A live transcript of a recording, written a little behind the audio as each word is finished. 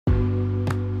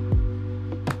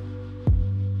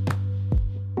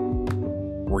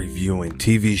reviewing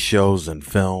TV shows and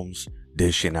films,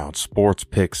 dishing out sports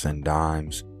picks and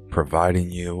dimes, providing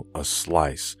you a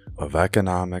slice of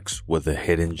economics with a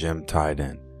hidden gem tied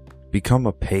in. Become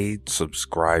a paid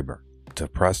subscriber to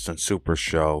Preston Super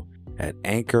Show at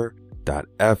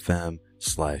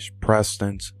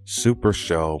anchor.fm/Preston's Super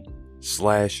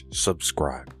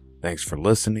Show/subscribe. Thanks for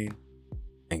listening,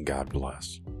 and God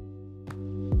bless.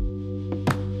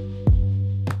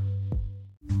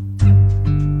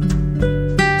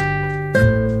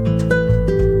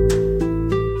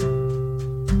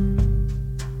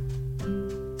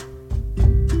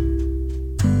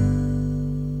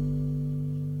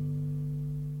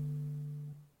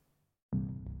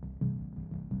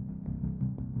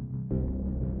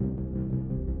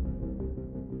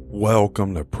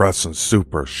 Welcome to Preston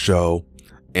Super Show,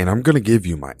 and I'm going to give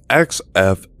you my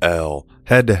XFL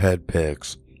head-to-head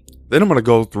picks. Then I'm going to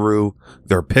go through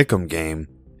their pick'em game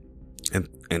and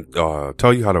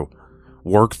tell you how to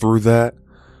work through that,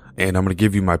 and I'm going to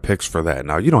give you my picks for that.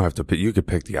 Now, you don't have to pick, you could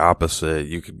pick the opposite,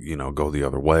 you could, go the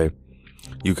other way.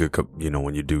 You could,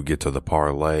 when you do get to the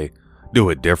parlay, do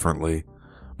it differently,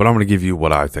 but I'm going to give you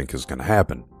what I think is going to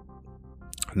happen.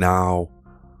 Now,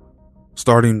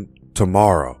 starting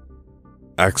tomorrow,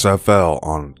 XFL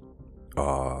on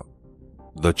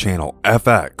the channel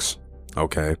FX,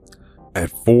 okay,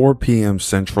 at 4 p.m.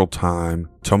 Central Time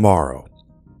tomorrow.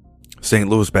 St.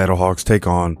 Louis Battlehawks take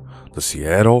on the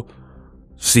Seattle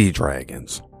Sea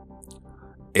Dragons.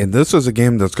 And this is a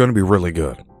game that's going to be really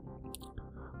good.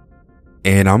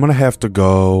 And I'm going to have to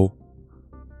go.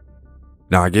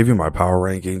 Now, I gave you my power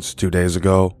rankings 2 days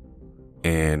ago,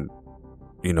 and,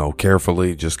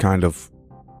 carefully just kind of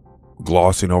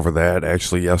glossing over that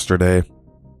actually yesterday.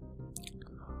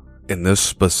 In this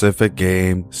specific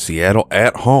game, Seattle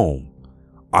at home,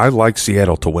 I like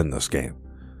Seattle to win this game.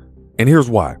 And here's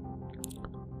why.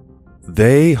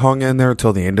 They hung in there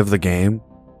until the end of the game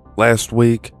last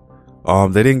week.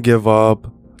 They didn't give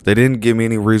up. They didn't give me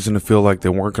any reason to feel like they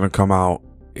weren't going to come out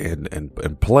and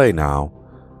play now.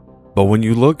 But when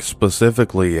you look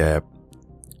specifically at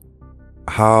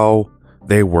how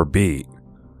they were beat,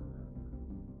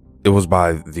 it was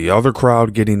by the other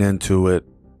crowd getting into it,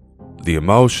 the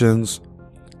emotions,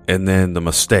 and then the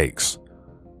mistakes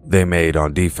they made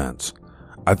on defense.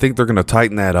 I think they're going to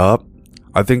tighten that up.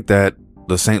 I think that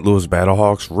the St. Louis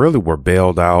Battlehawks really were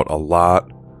bailed out a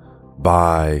lot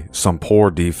by some poor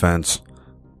defense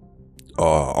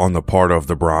on the part of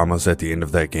the Brahmas at the end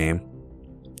of that game.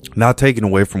 Not taking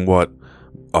away from what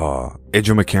AJ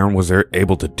McCarron was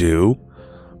able to do,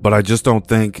 but I just don't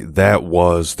think that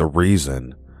was the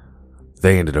reason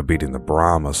they ended up beating the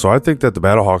Brahmas. So I think that the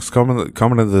Battlehawks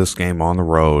coming into this game on the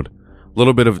road, a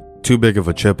little bit of too big of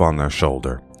a chip on their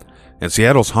shoulder. And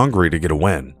Seattle's hungry to get a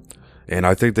win. And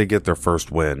I think they get their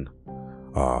first win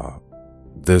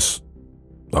this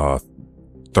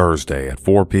Thursday at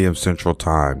 4 p.m. Central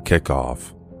Time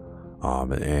kickoff.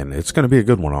 And it's going to be a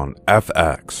good one on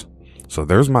FX. So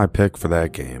there's my pick for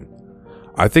that game.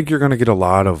 I think you're going to get a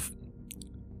lot of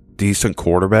decent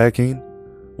quarterbacking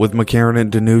with McCarron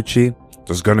and DiNucci.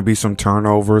 There's going to be some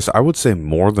turnovers. I would say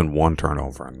more than one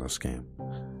turnover in this game.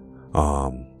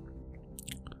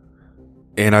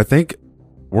 And I think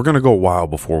we're going to go a while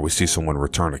before we see someone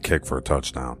return a kick for a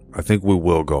touchdown. I think we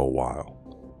will go a while.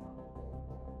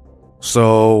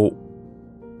 So,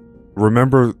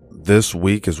 remember, this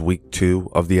week is week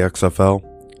 2 of the XFL.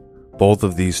 Both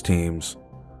of these teams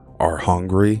are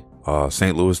hungry.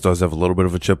 St. Louis does have a little bit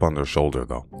of a chip on their shoulder,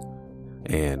 though.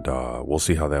 And we'll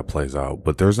see how that plays out.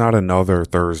 But there's not another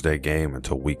Thursday game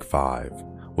until week 5,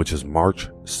 which is March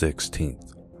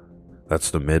 16th.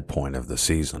 That's the midpoint of the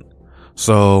season.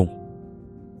 So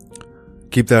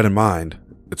keep that in mind.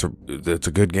 It's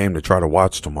a good game to try to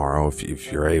watch tomorrow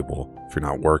if you're able, if you're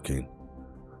not working.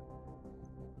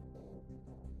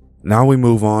 Now we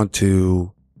move on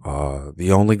to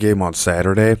the only game on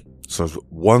Saturday. So there's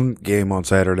one game on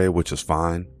Saturday, which is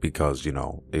fine because,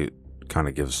 it kind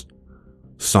of gives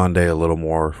Sunday a little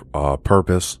more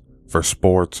purpose for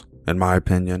sports, in my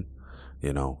opinion.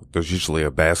 There's usually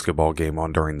a basketball game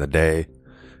on during the day,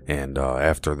 and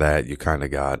after that you kind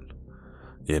of got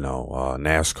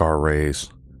NASCAR race,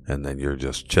 and then you're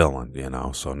just chilling.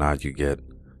 So now you get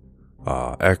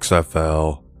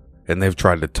XFL, and they've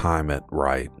tried to time it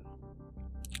right.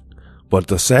 But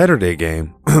the Saturday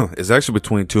game is actually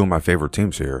between two of my favorite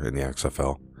teams here in the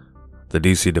XFL, the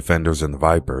DC Defenders and the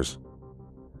Vipers.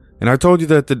 And I told you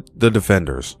that the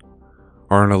Defenders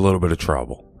are in a little bit of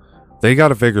trouble. They got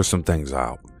to figure some things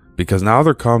out because now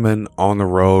they're coming on the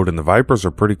road and the Vipers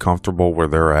are pretty comfortable where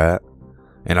they're at.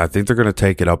 And I think they're going to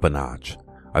take it up a notch.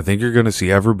 I think you're going to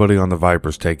see everybody on the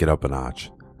Vipers take it up a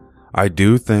notch. I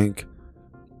do think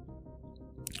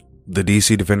the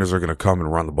DC defenders are going to come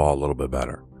and run the ball a little bit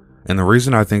better. And the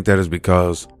reason I think that is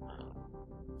because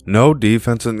no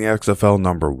defense in the XFL,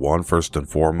 number one, first and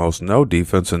foremost, no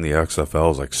defense in the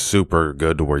XFL is like super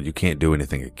good to where you can't do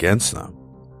anything against them.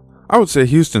 I would say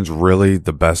Houston's really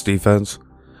the best defense,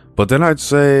 but then I'd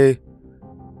say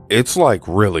it's like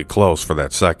really close for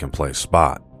that second place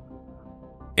spot.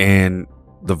 And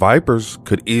the Vipers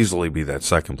could easily be that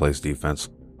second place defense.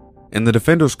 And the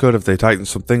defenders could if they tighten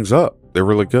some things up. They're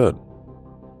really good.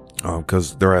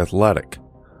 Because they're athletic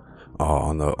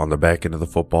on the back end of the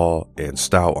football and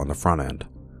stout on the front end.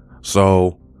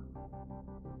 So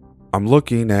I'm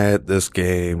looking at this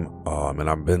game and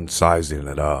I've been sizing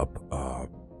it up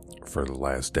for the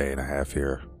last day and a half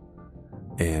here.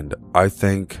 And I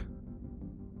think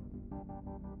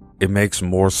it makes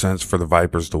more sense for the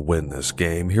Vipers to win this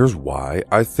game. Here's why.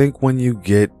 I think when you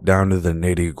get down to the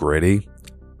nitty gritty,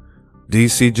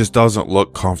 DC just doesn't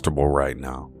look comfortable right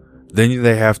now. Then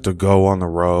they have to go on the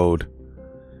road,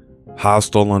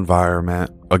 hostile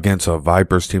environment, against a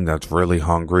Vipers team that's really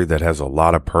hungry, that has a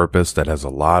lot of purpose, that has a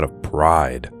lot of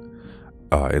pride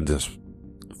in this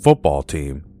football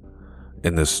team,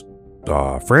 in this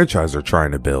franchise they're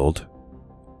trying to build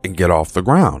and get off the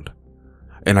ground.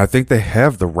 And I think they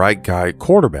have the right guy at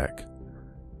quarterback.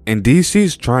 And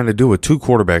DC's trying to do a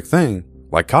 2-quarterback thing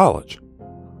like college.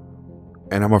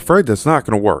 And I'm afraid that's not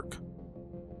going to work.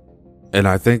 And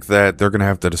I think that they're going to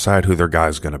have to decide who their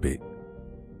guy's going to be.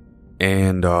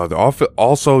 And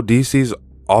also DC's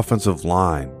offensive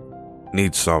line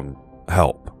needs some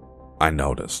help, I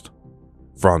noticed,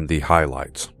 from the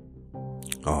highlights.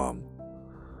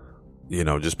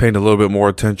 Just paying a little bit more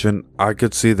attention, I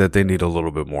could see that they need a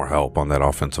little bit more help on that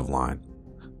offensive line.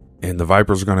 And the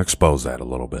Vipers are going to expose that a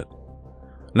little bit.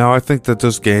 Now, I think that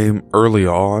this game, early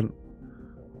on,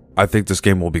 I think this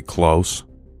game will be close.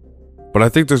 But I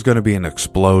think there's going to be an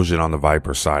explosion on the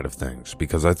Viper side of things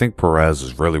because I think Perez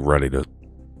is really ready to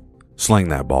sling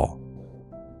that ball.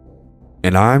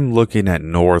 And I'm looking at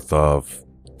north of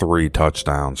 3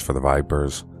 touchdowns for the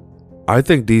Vipers. I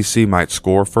think DC might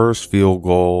score first, field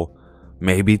goal,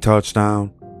 maybe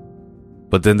touchdown.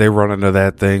 But then they run into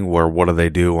that thing where what do they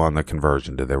do on the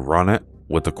conversion? Do they run it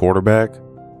with the quarterback,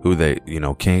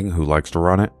 King, who likes to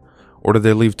run it? Or do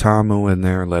they leave Tamu in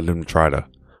there and let him try to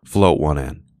float one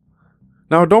in?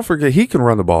 Now, don't forget, he can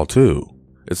run the ball too.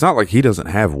 It's not like he doesn't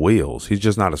have wheels. He's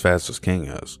just not as fast as King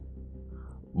is.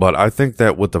 But I think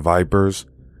that with the Vipers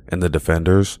and the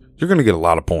defenders, you're going to get a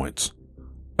lot of points.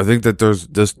 I think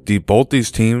that both these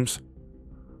teams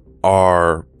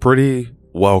are pretty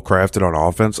well crafted on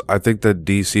offense. I think that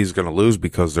DC is going to lose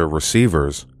because their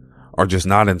receivers are just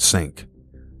not in sync.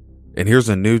 And here's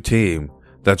a new team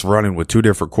that's running with 2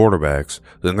 different quarterbacks.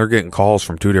 Then they're getting calls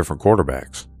from 2 different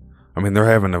quarterbacks. I mean, they're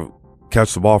having to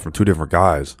catch the ball from 2 different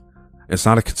guys. It's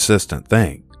not a consistent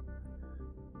thing.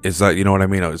 It's not, you know what I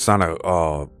mean? It's not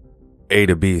a A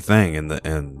to B thing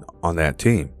on that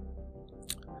team.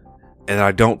 And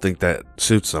I don't think that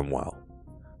suits them well.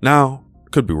 Now,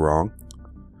 could be wrong.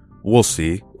 We'll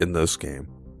see in this game.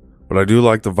 But I do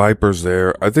like the Vipers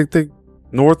there. I think they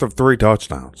north of 3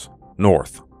 touchdowns.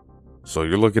 North. So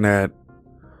you're looking at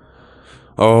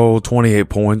 28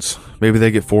 points. Maybe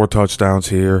they get 4 touchdowns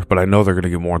here, but I know they're going to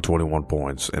get more than 21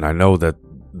 points. And I know that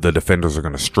the defenders are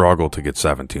going to struggle to get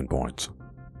 17 points.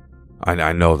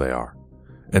 I know they are.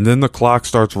 And then the clock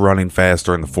starts running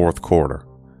faster in the 4th quarter.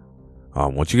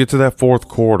 Once you get to that 4th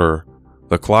quarter,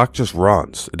 the clock just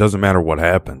runs. It doesn't matter what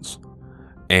happens.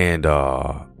 And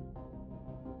the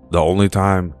only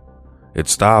time it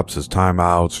stops is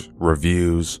timeouts,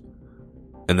 reviews,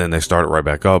 and then they start it right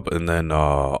back up. And then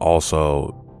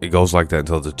also it goes like that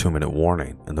until the 2-minute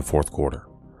warning in the 4th quarter.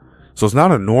 So it's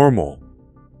not a normal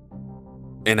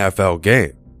NFL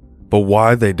game. But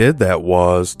why they did that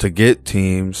was to get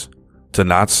teams to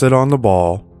not sit on the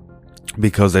ball,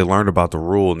 because they learned about the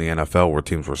rule in the NFL where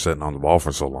teams were sitting on the ball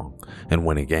for so long and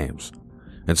winning games.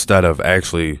 Instead of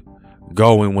actually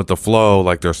going with the flow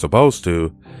like they're supposed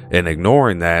to and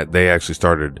ignoring that, they actually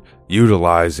started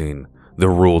utilizing the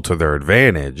rule to their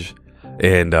advantage.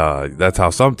 And that's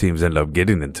how some teams end up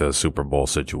getting into a Super Bowl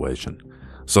situation.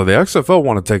 So the XFL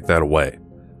want to take that away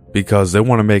because they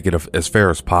want to make it as fair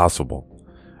as possible.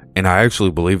 And I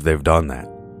actually believe they've done that.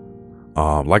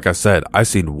 Like I said, I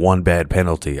seen 1 bad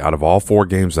penalty out of all 4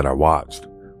 games that I watched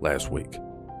last week.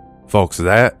 Folks,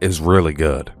 that is really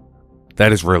good.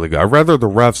 That is really good. I'd rather the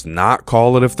refs not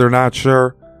call it if they're not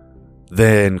sure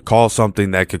than call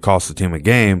something that could cost the team a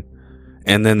game,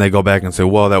 and then they go back and say,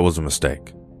 well, that was a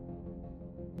mistake.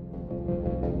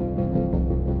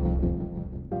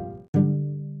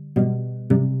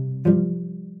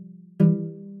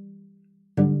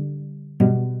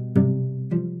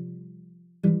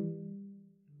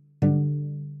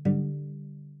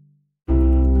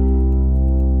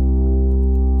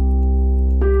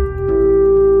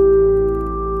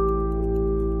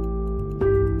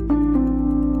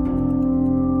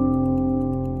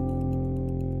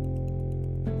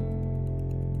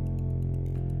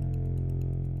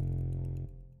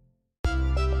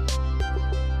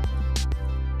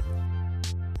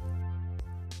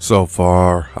 So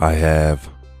far, I have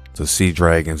the Sea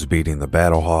Dragons beating the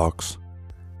Battlehawks,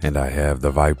 and I have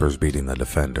the Vipers beating the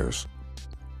Defenders.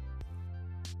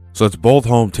 So it's both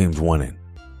home teams winning.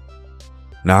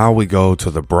 Now we go to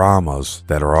the Brahmas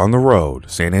that are on the road.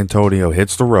 San Antonio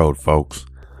hits the road, folks.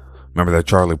 Remember that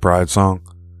Charlie Pride song?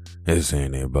 Is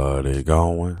anybody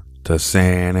going to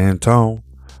San Antonio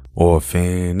or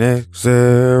Phoenix,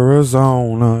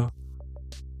 Arizona?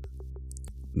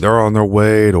 They're on their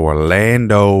way to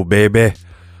Orlando, baby.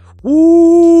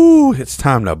 Woo! It's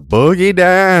time to boogie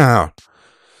down.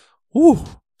 Woo!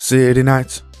 City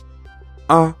nights.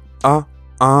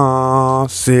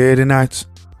 City nights.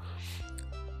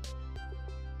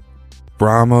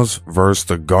 Brahmas versus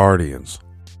the Guardians.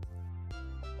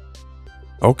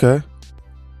 Okay.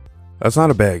 That's not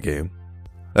a bad game.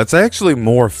 That's actually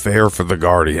more fair for the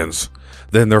Guardians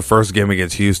than their first game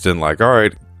against Houston. Like, all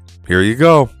right, here you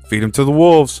go. Feed him to the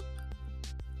Wolves.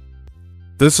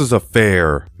 This is a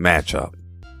fair matchup.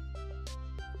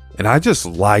 And I just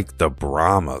like the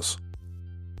Brahmas.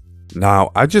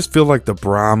 Now, I just feel like the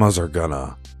Brahmas are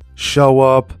gonna show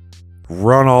up,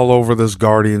 run all over this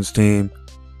Guardians team.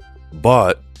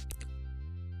 But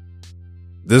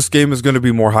this game is going to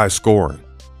be more high scoring.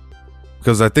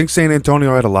 Because I think San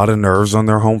Antonio had a lot of nerves on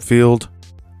their home field.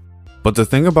 But the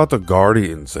thing about the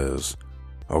Guardians is,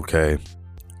 okay,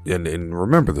 and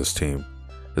remember this team,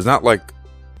 is not like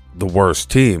the worst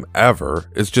team ever.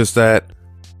 It's just that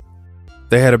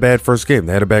they had a bad first game.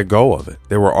 They had a bad go of it.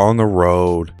 They were on the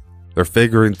road. They're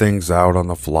figuring things out on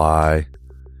the fly.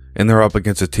 And they're up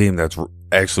against a team that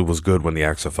actually was good when the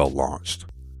XFL launched.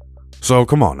 So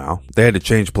come on now. They had to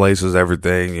change places,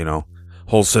 everything,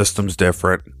 whole system's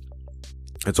different.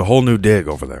 It's a whole new dig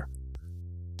over there.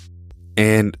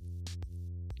 And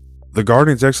the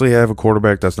Guardians actually have a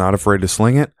quarterback that's not afraid to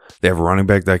sling it. They have a running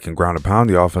back that can ground and pound.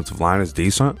 The offensive line is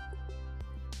decent.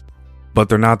 But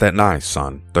they're not that nice,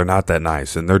 son. They're not that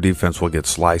nice. And their defense will get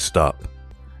sliced up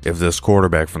if this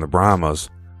quarterback from the Brahmas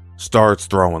starts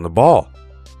throwing the ball.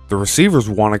 The receivers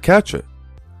want to catch it.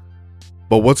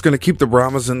 But what's going to keep the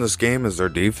Brahmas in this game is their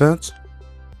defense.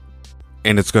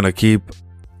 And it's going to keep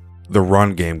the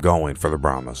run game going for the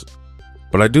Brahmas.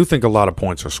 But I do think a lot of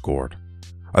points are scored.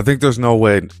 I think there's no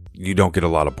way you don't get a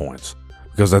lot of points.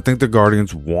 Because I think the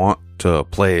Guardians want to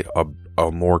play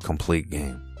a more complete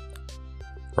game.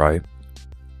 Right?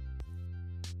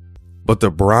 But the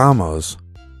Brahmas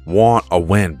want a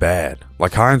win bad.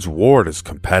 Like Hines Ward is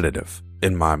competitive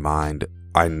in my mind.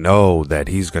 I know that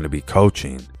he's going to be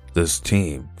coaching this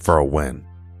team for a win.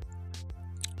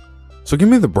 So give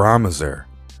me the Brahmas there.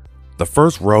 The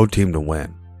first road team to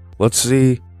win. Let's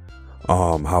see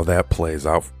how that plays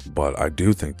out. But I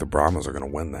do think the Brahmas are going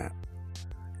to win that.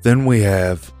 Then we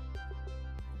have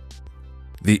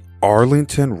the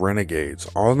Arlington Renegades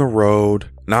on the road.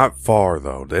 Not far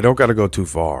though. They don't got to go too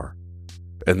far.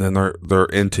 And then they're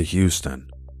into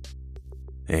Houston.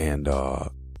 And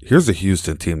here's a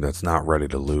Houston team that's not ready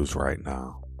to lose right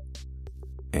now.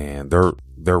 And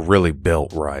they're really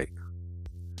built right.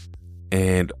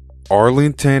 And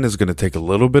Arlington is going to take a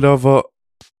little bit of a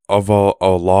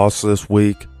loss this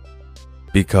week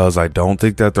because I don't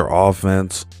think that their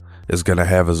offense is going to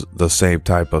have the same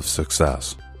type of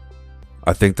success.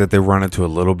 I think that they run into a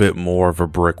little bit more of a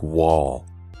brick wall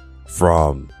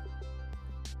from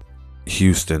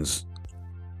Houston's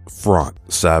front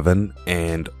seven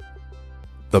and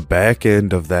the back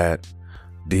end of that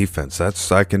defense. That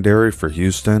secondary for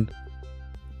Houston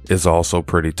is also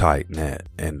pretty tight knit,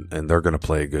 and they're going to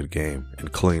play a good game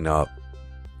and clean up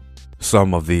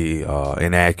some of the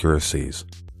inaccuracies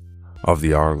of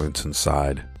the Arlington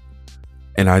side.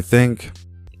 And I think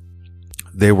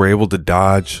they were able to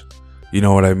dodge, you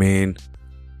know what I mean,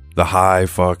 the high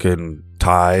fucking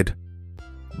tide.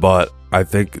 But I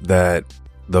think that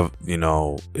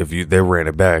if they ran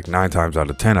it back 9 times out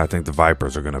of 10, I think the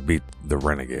Vipers are going to beat the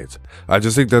Renegades. I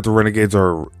just think that the Renegades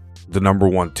are the number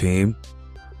one team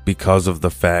because of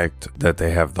the fact that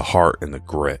they have the heart and the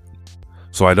grit.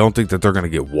 So I don't think that they're going to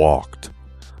get walked.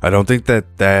 I don't think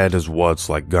that is what's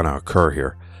going to occur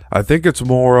here. I think it's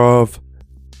more of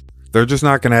they're just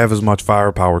not going to have as much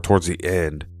firepower towards the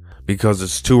end because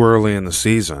it's too early in the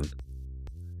season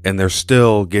and they're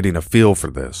still getting a feel for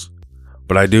this.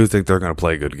 But I do think they're going to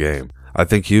play a good game. I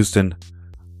think Houston,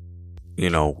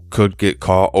 could get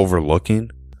caught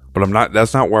overlooking, but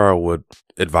that's not where I would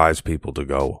advise people to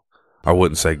go. I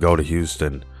wouldn't say go to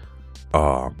Houston.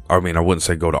 I wouldn't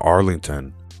say go to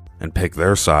Arlington and pick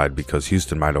their side because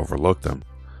Houston might overlook them.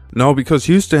 No, because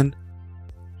Houston,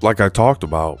 like I talked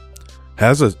about,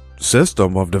 has a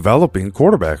system of developing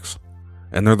quarterbacks.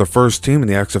 And they're the first team in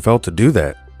the XFL to do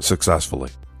that successfully.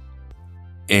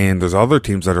 And there's other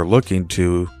teams that are looking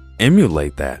to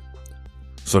emulate that.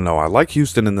 So no, I like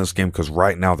Houston in this game because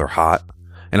right now they're hot.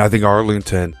 And I think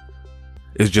Arlington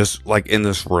is just like in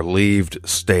this relieved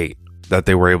state that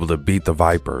they were able to beat the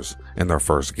Vipers in their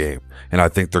first game. And I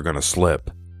think they're going to slip.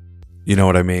 You know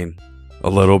what I mean? A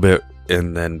little bit.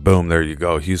 And then boom, there you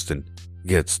go. Houston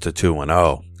gets to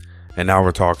 2-0. And now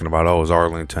we're talking about, oh, is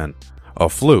Arlington a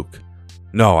fluke?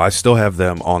 No, I still have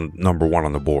them on number 1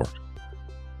 on the board.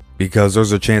 Because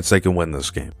there's a chance they can win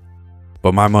this game.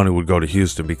 But my money would go to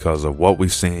Houston because of what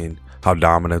we've seen, how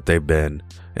dominant they've been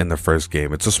in their first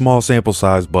game. It's a small sample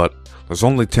size, but there's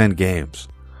only 10 games.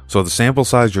 So the sample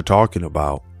size you're talking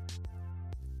about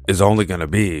is only going to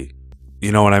be,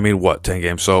 you know what I mean? What, 10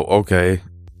 games? So, okay,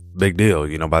 big deal.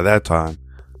 You know, by that time,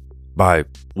 by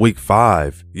week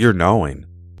 5, you're knowing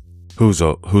who's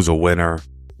a winner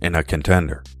and a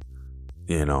contender,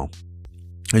 you know,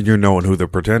 and you're knowing who the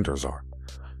pretenders are.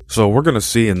 So we're going to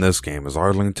see in this game, is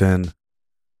Arlington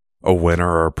a winner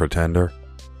or a pretender?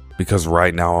 Because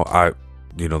right now,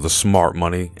 the smart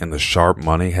money and the sharp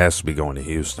money has to be going to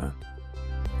Houston.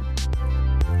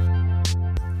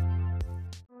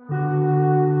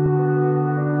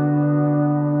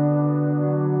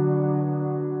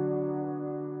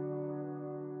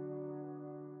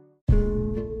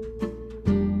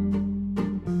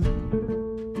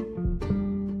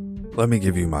 Let me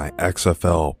give you my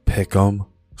XFL Pick'em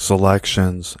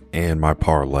selections and my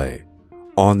parlay.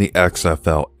 On the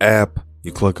XFL app,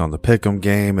 you click on the Pick'em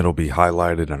game. It'll be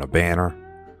highlighted in a banner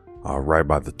right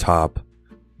by the top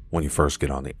when you first get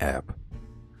on the app.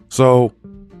 So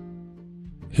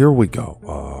here we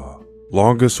go.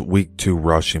 Longest week 2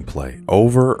 rushing play,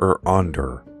 over or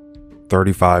under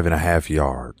 35.5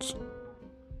 yards.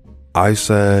 I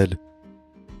said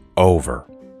over.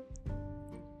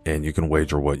 And you can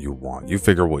wager what you want. You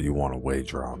figure what you want to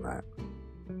wager on that.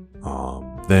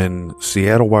 Then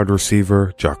Seattle wide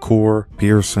receiver Jacour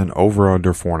Pearson, over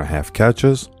under 4.5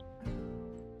 catches.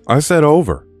 I said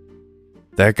over.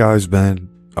 That guy's been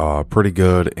pretty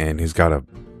good, and he's got a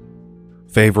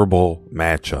favorable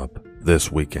matchup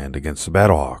this weekend against the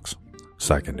Battlehawks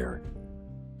secondary.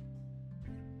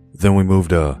 Then we move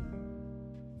to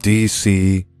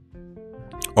DC,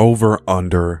 over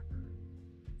under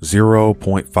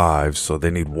 0.5, so they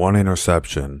need 1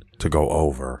 interception to go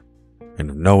over. And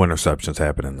if no interceptions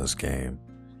happen in this game,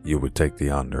 you would take the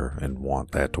under and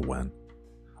want that to win.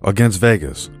 Against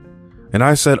Vegas. And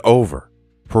I said over.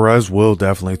 Perez will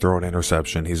definitely throw an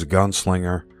interception. He's a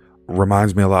gunslinger.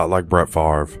 Reminds me a lot like Brett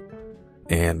Favre.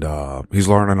 And he's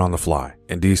learning on the fly.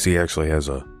 And DC actually has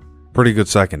a pretty good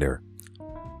secondary.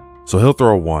 So he'll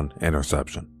throw 1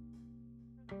 interception.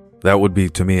 That would be,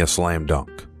 to me, a slam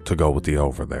dunk to go with the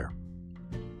over there.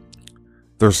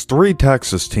 There's 3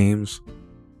 Texas teams,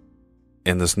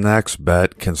 and this next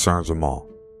bet concerns them all.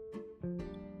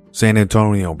 San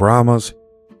Antonio Brahmas,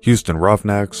 Houston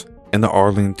Roughnecks, and the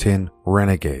Arlington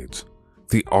Renegades.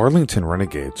 The Arlington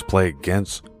Renegades play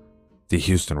against the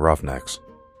Houston Roughnecks.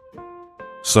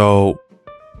 So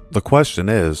the question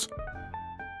is,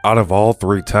 out of all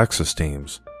 3 Texas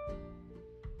teams,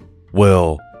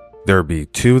 will there be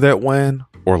 2 that win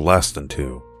or less than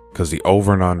 2? Because the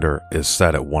over and under is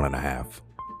set at 1.5.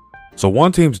 So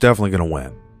one team's definitely going to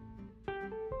win.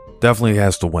 Definitely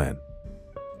has to win.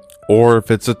 Or if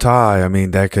it's a tie, I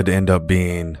mean, that could end up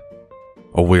being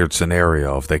a weird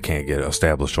scenario if they can't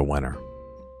establish a winner.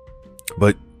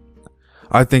 But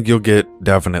I think you'll get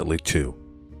definitely 2.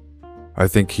 I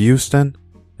think Houston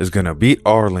is going to beat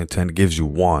Arlington, gives you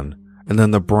 1. And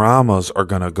then the Brahmas are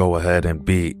going to go ahead and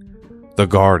beat the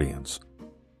Guardians.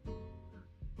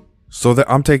 So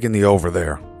I'm taking the over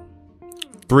there.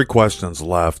 3 questions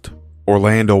left.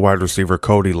 Orlando wide receiver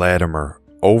Cody Latimer,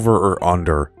 over or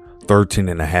under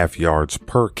 13.5 yards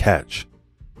per catch.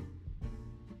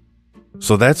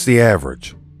 So that's the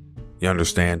average. You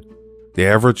understand? The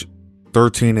average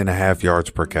 13.5 yards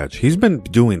per catch. He's been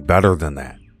doing better than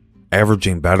that.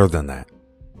 Averaging better than that.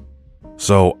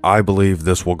 So I believe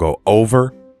this will go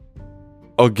over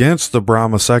against the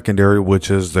Brahma secondary, which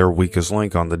is their weakest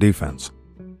link on the defense.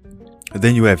 And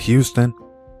then you have Houston,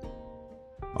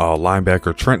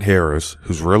 linebacker Trent Harris,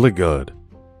 who's really good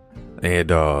and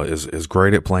is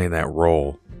great at playing that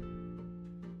role.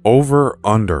 Over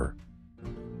under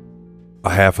a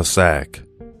half a sack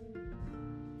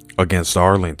against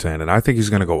Arlington, and I think he's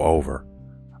going to go over.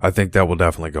 I think that will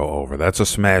definitely go over. That's a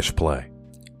smash play.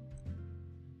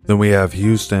 Then we have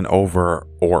Houston over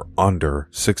or under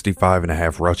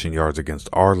 65.5 rushing yards against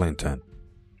Arlington.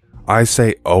 I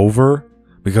say over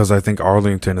because I think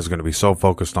Arlington is going to be so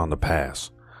focused on the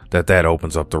pass that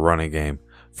opens up the running game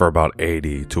for about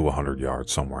 80 to 100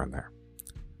 yards, somewhere in there.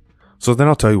 So then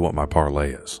I'll tell you what my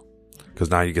parlay is.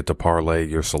 Because now you get to parlay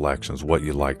your selections, what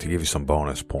you like, to give you some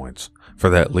bonus points for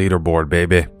that leaderboard,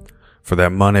 baby. For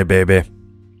that money, baby.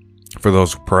 For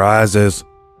those prizes.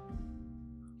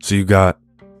 So you got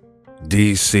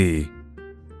DC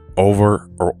over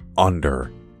or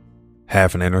under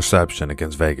half an interception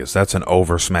against Vegas. That's an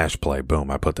over smash play. Boom,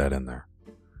 I put that in there.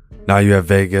 Now you have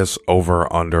Vegas over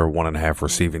or under 1.5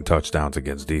 receiving touchdowns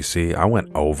against DC. I went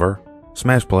over.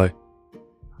 Smash play.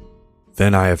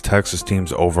 Then I have Texas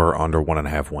teams over or under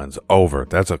 1.5 wins. Over.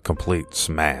 That's a complete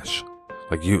smash.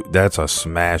 That's a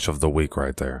smash of the week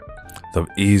right there. The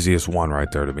easiest one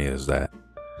right there to me is that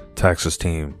Texas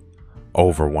team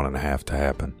over 1.5 to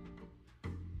happen.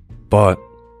 But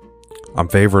I'm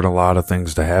favoring a lot of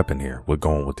things to happen here with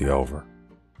going with the over.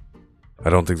 I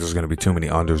don't think there's going to be too many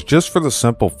unders, just for the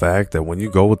simple fact that when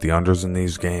you go with the unders in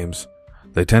these games,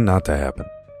 they tend not to happen.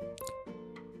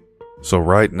 So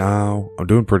right now, I'm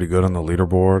doing pretty good on the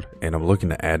leaderboard, and I'm looking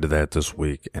to add to that this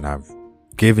week, and I've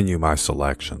given you my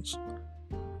selections.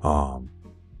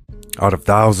 Out of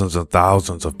thousands and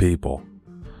thousands of people,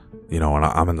 and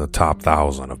I'm in the top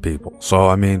 1,000 of people. So,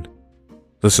 I mean,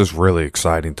 this is really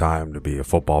exciting time to be a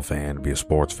football fan, to be a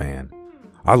sports fan.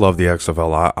 I love the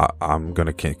XFL. I'm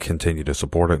going to continue to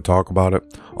support it and talk about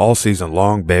it all season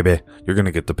long, baby. You're going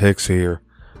to get the picks here,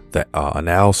 the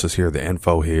analysis here, the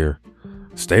info here.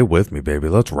 Stay with me, baby.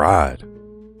 Let's ride.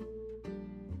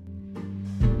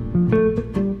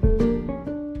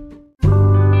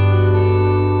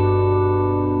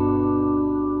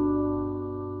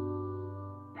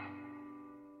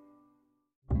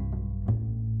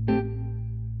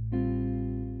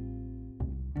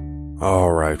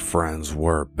 All right, friends,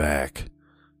 we're back.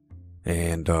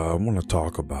 And I want to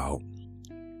talk about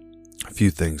a few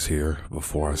things here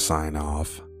before I sign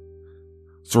off.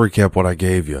 Let's recap what I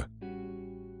gave you.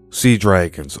 Sea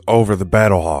Dragons over the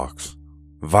Battlehawks.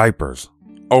 Vipers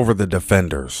over the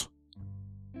Defenders.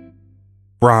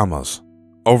 Brahmas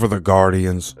over the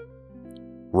Guardians.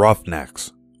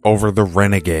 Roughnecks over the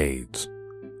Renegades.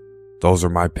 Those are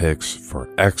my picks for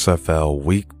XFL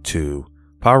Week 2.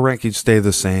 Power rankings stay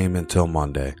the same until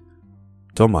Monday.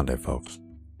 Till Monday, folks.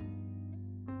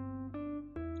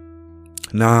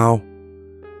 Now,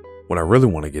 what I really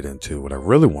want to get into, what I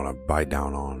really want to bite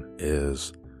down on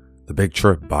is the big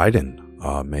trip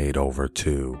Biden made over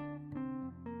to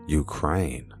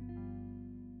Ukraine.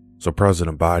 So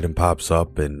President Biden pops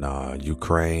up in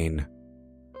Ukraine,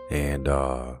 and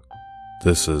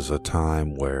this is a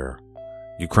time where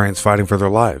Ukraine's fighting for their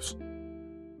lives.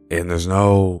 And there's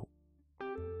no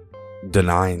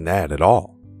denying that at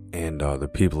all. And the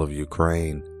people of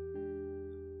Ukraine,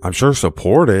 I'm sure,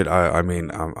 support it. I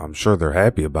mean, I'm sure they're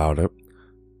happy about it.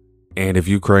 And if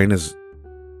Ukraine is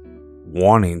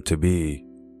wanting to be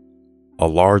a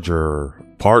larger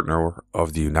partner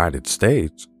of the United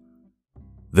States,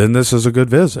 then this is a good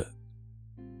visit.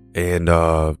 And,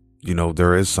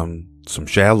 there is some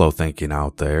shallow thinking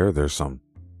out there. There's some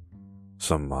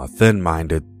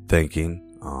thin-minded thinking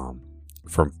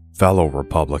from fellow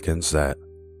Republicans that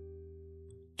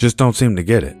just don't seem to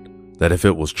get it. That if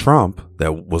it was Trump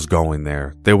that was going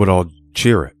there, they would all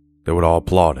cheer it. They would all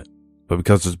applaud it. But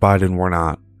because it's Biden, we're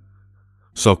not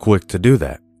so quick to do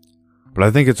that. But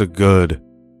I think it's a good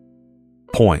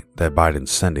point that Biden's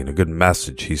sending, a good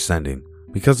message he's sending,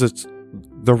 because it's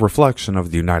the reflection of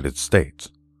the United States.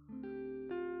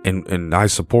 And I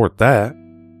support that.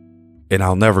 And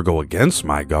I'll never go against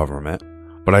my government,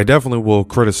 but I definitely will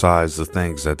criticize the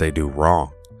things that they do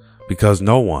wrong, because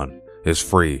no one is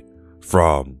free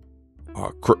from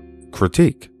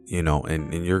critique,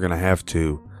 and you're going to have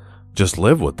to just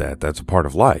live with that. That's a part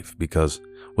of life, because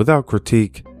without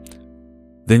critique,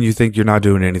 then you think you're not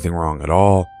doing anything wrong at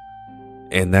all,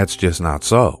 and that's just not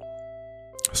so.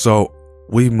 So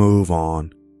we move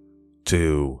on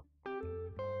to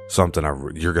something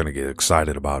you're going to get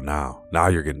excited about now. Now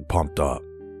you're getting pumped up.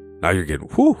 Now you're getting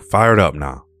fired up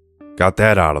now. Got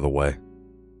that out of the way.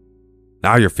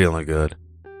 Now you're feeling good.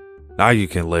 Now you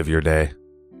can live your day.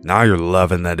 Now you're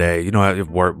loving the day. You don't have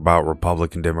to worry about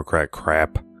Republican, Democrat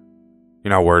crap.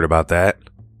 You're not worried about that.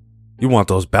 You want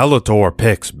those Bellator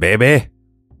picks, baby.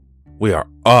 We are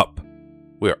up.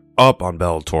 We are up on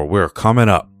Bellator. We are coming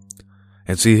up.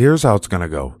 And see, here's how it's going to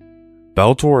go.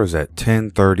 Bellator is at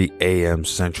 10:30 a.m.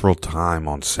 Central Time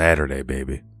on Saturday,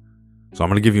 baby. So I'm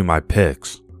going to give you my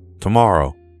picks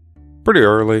tomorrow. Pretty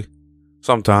early.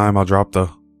 Sometime I'll drop the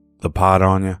pod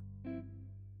on you.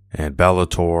 And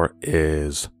Bellator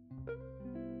is,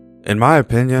 in my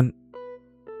opinion,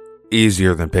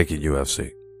 easier than picking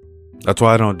UFC. That's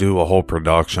why I don't do a whole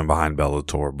production behind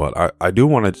Bellator. But I do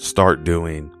want to start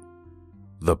doing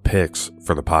the picks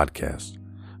for the podcast.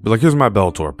 Be like, here's my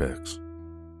Bellator picks.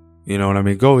 You know what I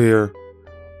mean? Go here,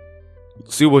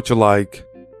 see what you like,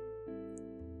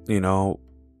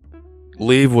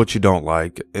 leave what you don't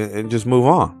like, and just move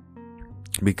on.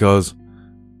 Because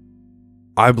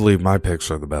I believe my picks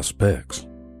are the best picks,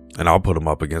 and I'll put them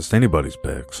up against anybody's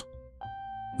picks.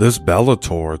 This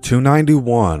Bellator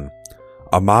 291,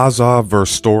 Amazov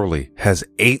vs. Storley, has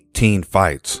 18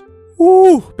 fights.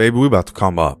 Woo! Baby, we about to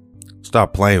come up.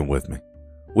 Stop playing with me.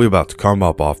 We about to come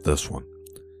up off this one.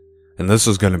 And this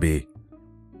is going to be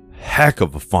heck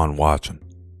of a fun watching.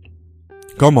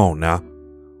 Come on now.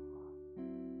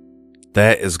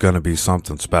 That is going to be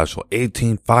something special.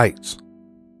 18 fights.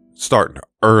 Starting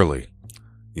early.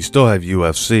 You still have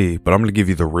UFC, but I'm going to give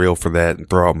you the reel for that and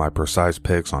throw out my precise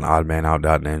picks on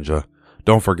oddmanout.ninja.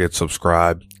 Don't forget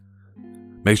subscribe.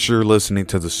 Make sure you're listening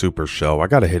to the Super Show. I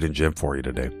got a hidden gem for you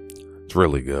today. It's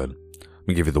really good. Let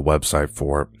me give you the website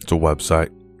for it. It's a website.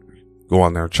 Go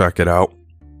on there, check it out.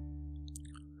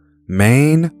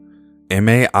 Main,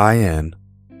 MAIN,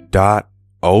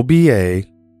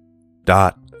 .oba.global.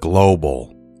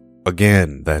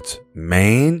 Again, that's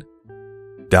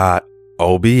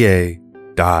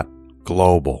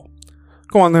main.oba.global.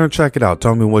 Go on there and check it out.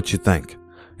 Tell me what you think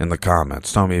in the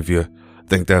comments. Tell me if you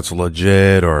think that's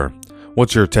legit or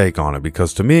what's your take on it.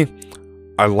 Because to me,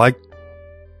 I like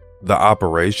the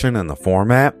operation and the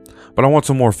format, but I want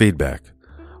some more feedback.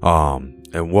 And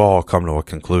we'll all come to a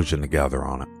conclusion together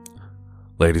on it.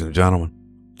 Ladies and gentlemen,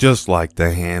 just like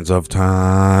the hands of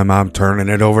time, I'm turning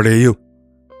it over to you.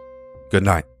 Good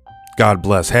night. God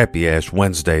bless. Happy Ash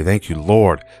Wednesday. Thank you,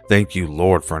 Lord. Thank you,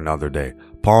 Lord, for another day.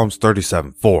 Psalms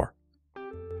 37:4.